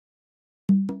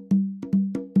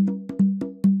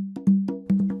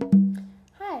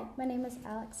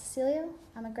Alex Cecilio.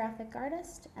 I'm a graphic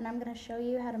artist, and I'm going to show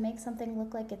you how to make something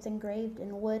look like it's engraved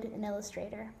in wood in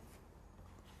Illustrator.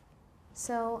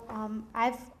 So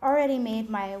I've already made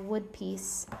my wood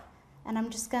piece, and I'm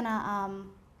just going to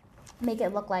make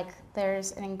it look like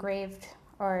there's an engraved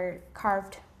or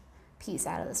carved piece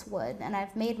out of this wood. And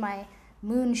I've made my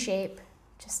moon shape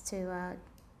just to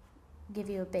give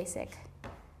you a basic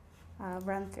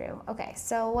run through. Okay,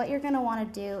 so what you're going to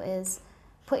want to do is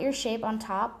put your shape on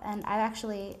top, and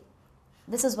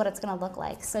this is what it's going to look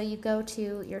like. So you go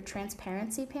to your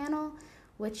transparency panel,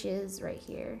 which is right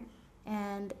here,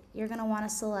 and you're going to want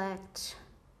to select,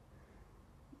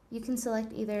 you can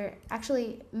select either,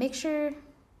 actually make sure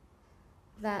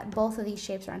that both of these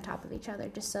shapes are on top of each other,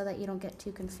 just so that you don't get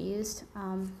too confused.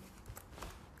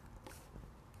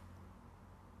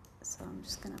 So I'm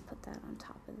just going to put that on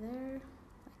top of there,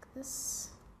 like this.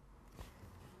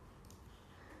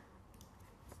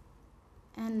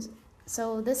 And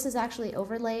so this is actually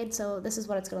overlaid, so this is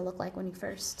what it's going to look like when you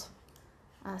first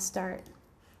start.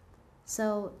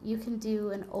 So you can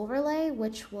do an overlay,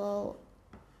 which will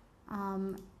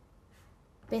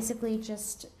basically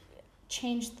just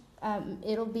change,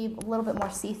 it'll be a little bit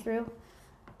more see-through.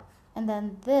 And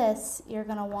then this, you're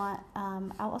going to want,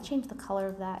 I'll change the color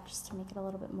of that just to make it a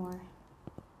little bit more like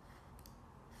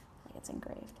it's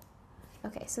engraved.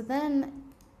 Okay, so then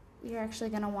you're actually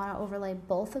going to want to overlay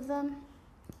both of them.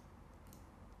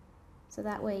 So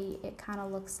that way it kind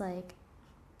of looks like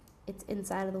it's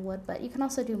inside of the wood, but you can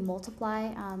also do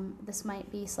multiply. This might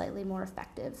be slightly more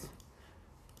effective.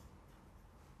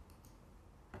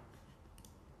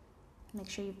 Make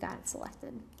sure you've got it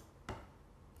selected.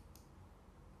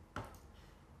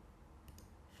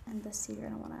 And this, you're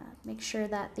going to want to make sure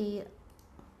that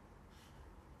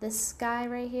this guy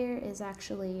right here is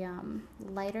actually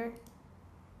lighter.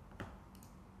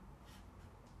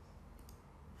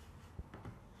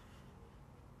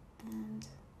 And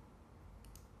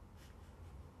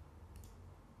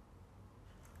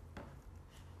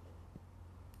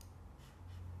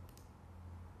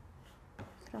you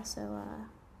could also,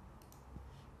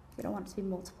 if you don't want it to be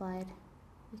multiplied,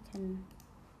 you can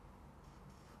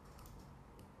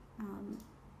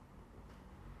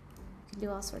do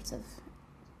all sorts of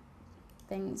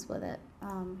things with it.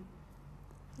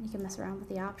 You can mess around with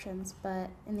the options, but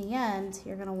in the end,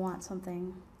 you're going to want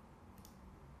something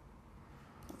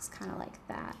that's kind of like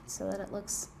that, so that it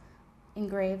looks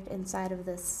engraved inside of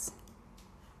this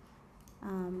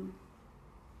and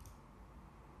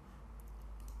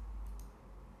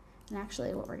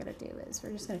actually what we're going to do is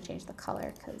we're just going to change the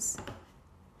color, because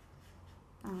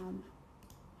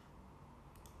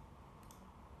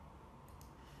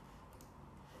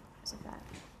that.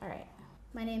 All right.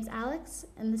 My name's Alex,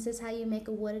 and this is how you make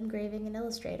a wood engraving in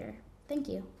Illustrator. Thank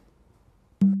you.